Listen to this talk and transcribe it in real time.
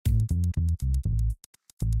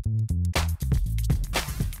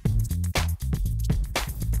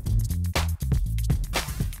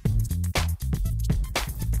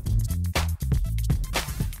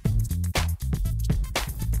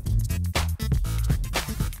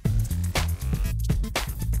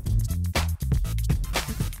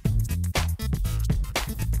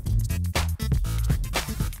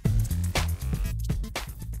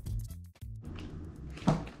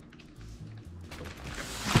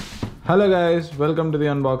Hello guys, welcome to the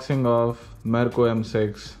unboxing of Mercku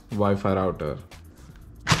M6 Wi-Fi router.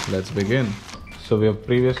 Let's begin. So we have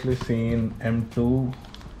previously seen M2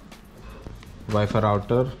 Wi-Fi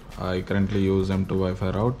router. I currently use M2 Wi-Fi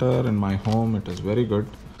router in my home. It is very good.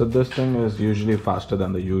 So this thing is usually faster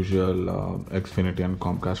than the usual Xfinity and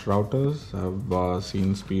Comcast routers. I've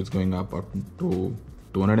seen speeds going up to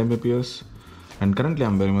 200 Mbps. And currently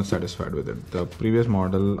I'm very much satisfied with it. The previous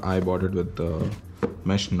model, I bought it with the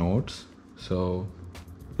mesh nodes. So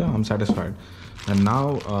yeah, I'm satisfied. And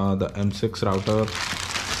now the M6 router,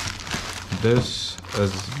 this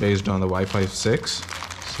is based on the Wi-Fi 6.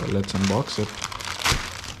 So let's unbox it.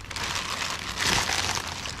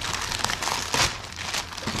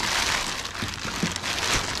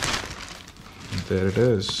 There it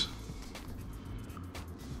is.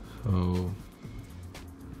 So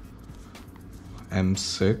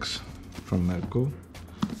M6 from Mercku.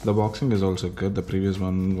 The boxing is also good. The previous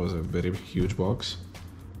one was a very huge box.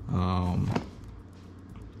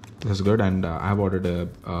 This is good, and I ordered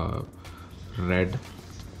a red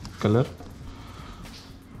color,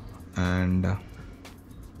 and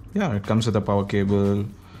yeah, it comes with a power cable,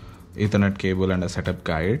 Ethernet cable, and a setup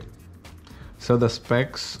guide. So the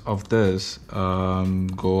specs of this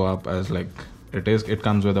go up as it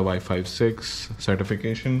comes with a Wi-Fi 6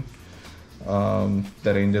 certification. The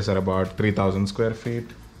ranges are about 3,000 square feet,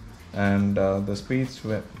 and the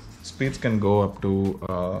speeds can go up to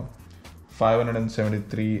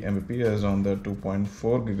 573 Mbps on the 2.4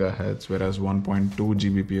 gigahertz, whereas 1.2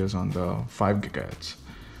 Gbps on the 5 gigahertz.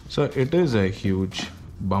 So it is a huge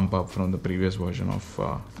bump up from the previous version of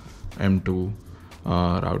M2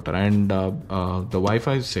 router. And the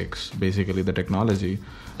Wi-Fi 6, basically the technology,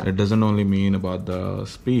 it doesn't only mean about the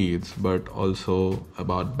speeds but also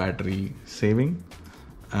about battery saving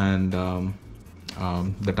and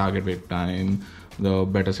the target wait time, the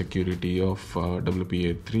better security of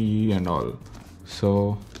WPA3 and all.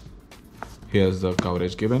 So here's the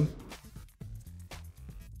coverage given.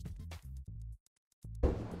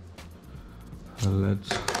 Let's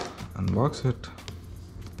unbox it.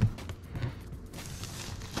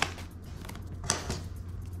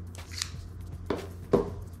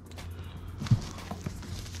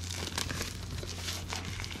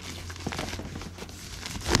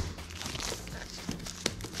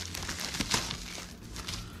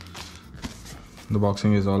 The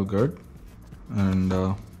boxing is all good, and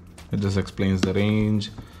it just explains the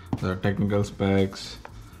range, the technical specs,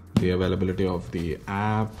 the availability of the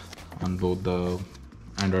app on both the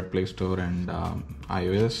Android Play Store and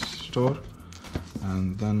iOS Store.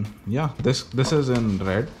 And then yeah, this is in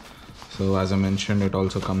red. So as I mentioned, it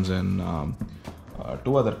also comes in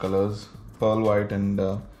two other colors, pearl white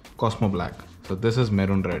and Cosmo black. So this is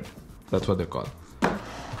maroon red, that's what they call.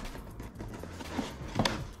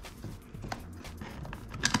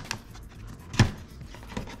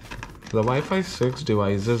 The Wi-Fi 6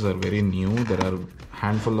 devices are very new. There are a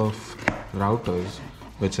handful of routers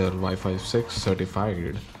which are Wi-Fi 6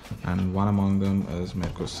 certified, and one among them is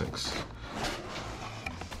Mercku 6.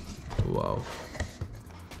 Wow,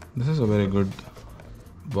 this is a very good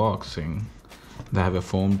boxing. They have a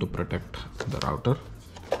foam to protect the router.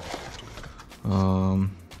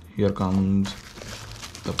 Here comes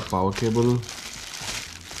the power cable,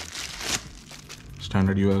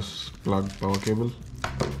 standard US plug power cable.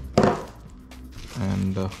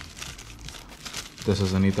 And this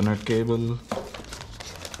is an Ethernet cable,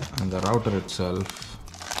 and the router itself,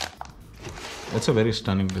 it's a very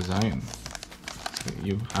stunning design.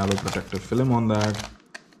 You have a protective film on that.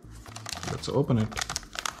 Let's open it.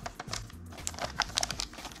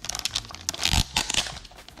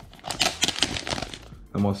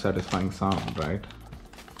 The most satisfying sound, right?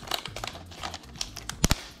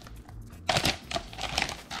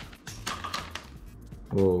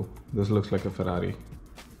 Whoa, this looks like a Ferrari,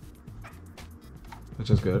 which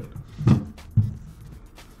is good.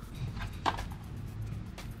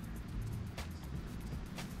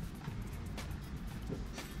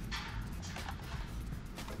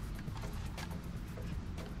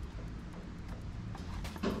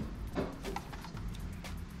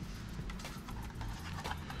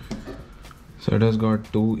 So it has got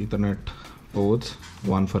two Ethernet ports,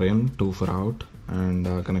 one for in, two for out, and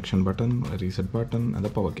a connection button, a reset button, and the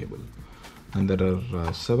power cable. And there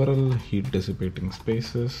are several heat dissipating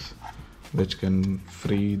spaces which can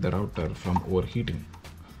free the router from overheating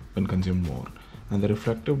when consumed more. And the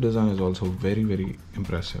reflective design is also very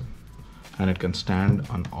impressive, and it can stand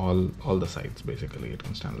on all the sides. Basically it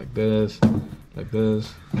can stand like this, like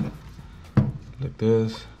this, like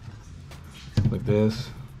this, like this,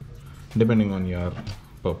 depending on your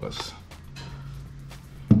purpose.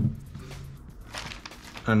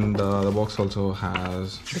 And the box also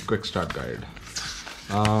has the quick start guide.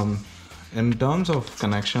 In terms of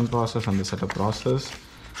connection process and the setup process,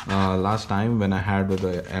 last time when I had with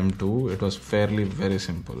the M2, it was fairly very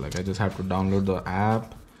simple. Like I just have to download the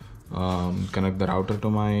app, connect the router to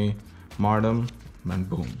my modem, and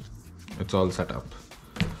boom, it's all set up.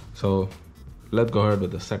 So let's go ahead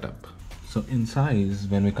with the setup. So in size,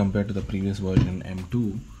 when we compare to the previous version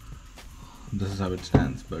M2, this is how it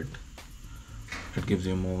stands, but it gives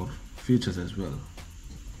you more features as well.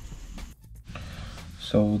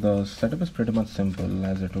 So the setup is pretty much simple.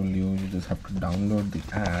 As I told you, you just have to download the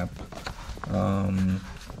app.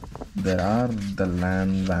 There are the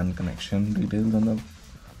LAN WAN connection details on the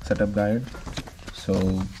setup guide.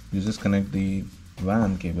 So you just connect the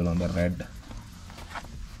WAN cable on the red,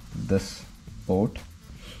 this port,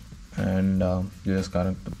 and you just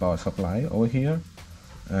connect the power supply over here,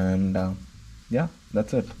 and yeah,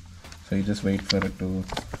 that's it. So you just wait for it to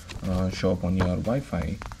show up on your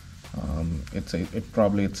Wi-Fi. It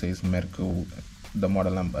says Mercku, the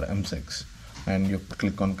model number M6, and you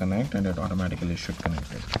click on connect and it automatically should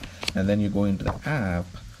connect it. And then you go into the app,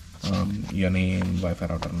 your name, Wi-Fi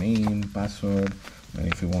router name, password, and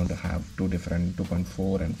if you want to have two different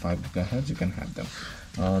 2.4 and 5 gigahertz, you can have them.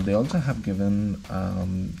 They also have given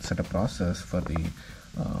setup process for the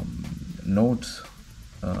nodes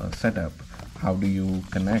setup. How do you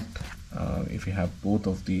connect if you have both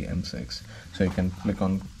of the M6? So you can click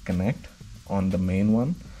on connect on the main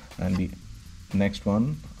one, and the next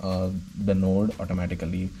one, the node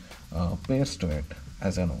automatically pairs to it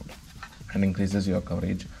as a node and increases your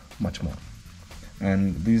coverage much more.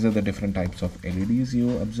 And these are the different types of LEDs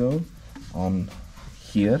you observe on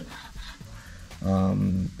here.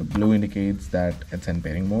 The blue indicates that it's in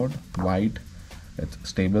pairing mode, white it's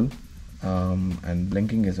stable, and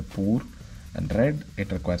blinking is a poor, and red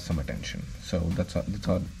it requires some attention. So that's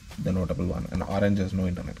all the notable one. And orange has no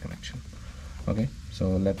internet connection. Okay, so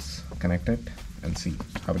let's connect it and see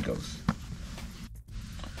how it goes.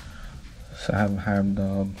 So I have had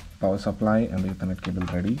the power supply and the Ethernet cable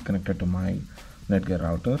ready, connected to my Netgear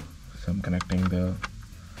router. So I'm connecting the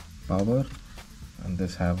power, and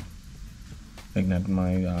this have ignited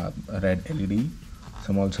my red LED. So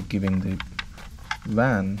I'm also giving the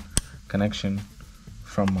WAN connection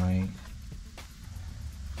from my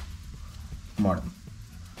modem.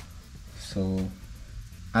 So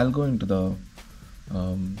I'll go into the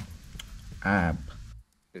app.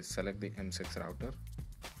 We select the M6 router,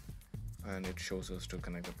 and it shows us to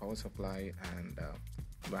connect the power supply and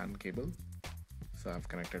WAN cable. So I've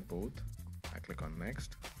connected both. I click on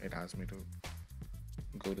next. It asks me to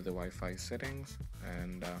go to the Wi-Fi settings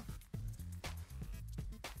and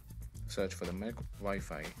search for the Mercku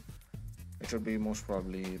Wi-Fi. It should be most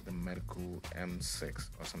probably the Mercku M6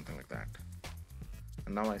 or something like that.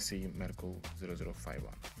 And now I see Mercku 0051.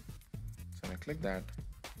 So when I click that,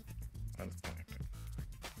 I'll connect it.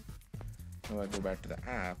 Now I go back to the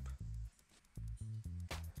app.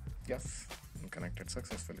 Yes, I'm connected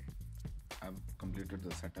successfully. I've completed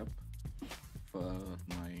the setup for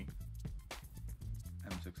my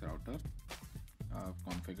M6 router.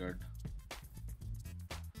 I've configured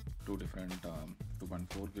two different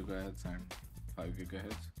 2.4 gigahertz and 5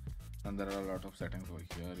 gigahertz, and there are a lot of settings over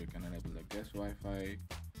here. You can enable the guest Wi-Fi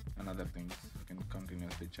and other things. You can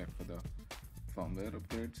continuously check for the firmware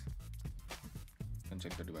upgrades and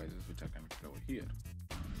check the devices which are connected over here.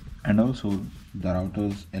 And also the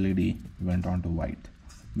router's LED went on to white,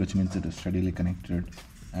 which means it is steadily connected,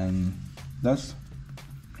 and thus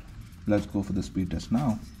let's go for the speed test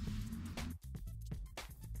now.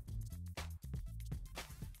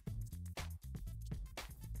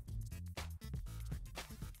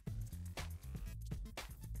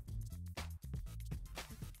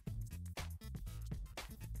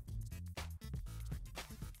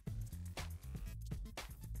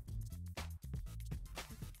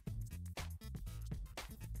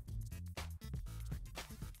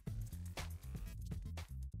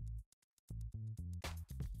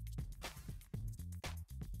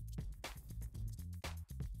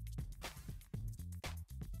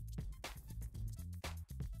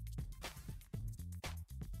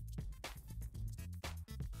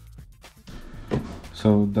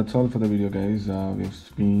 So that's all for the video, guys.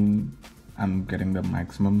 I'm getting the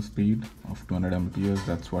maximum speed of 200 Mbps.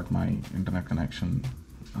 That's what my internet connection.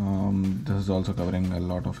 This is also covering a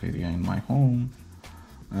lot of area in my home,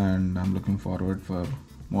 and I'm looking forward for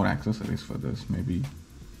more accessories for this. Maybe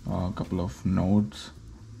a couple of nodes,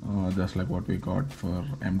 just like what we got for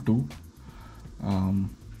M2.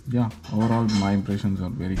 Yeah, overall my impressions are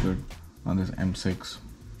very good on this M6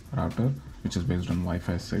 router, which is based on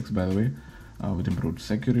Wi-Fi 6, by the way. with improved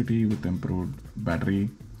security, with improved battery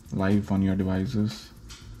life on your devices.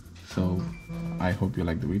 So I hope you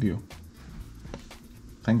like the video.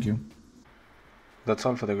 Thank you. That's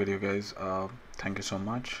all for the video, guys. Thank you so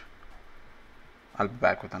much. I'll be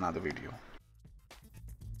back with another video.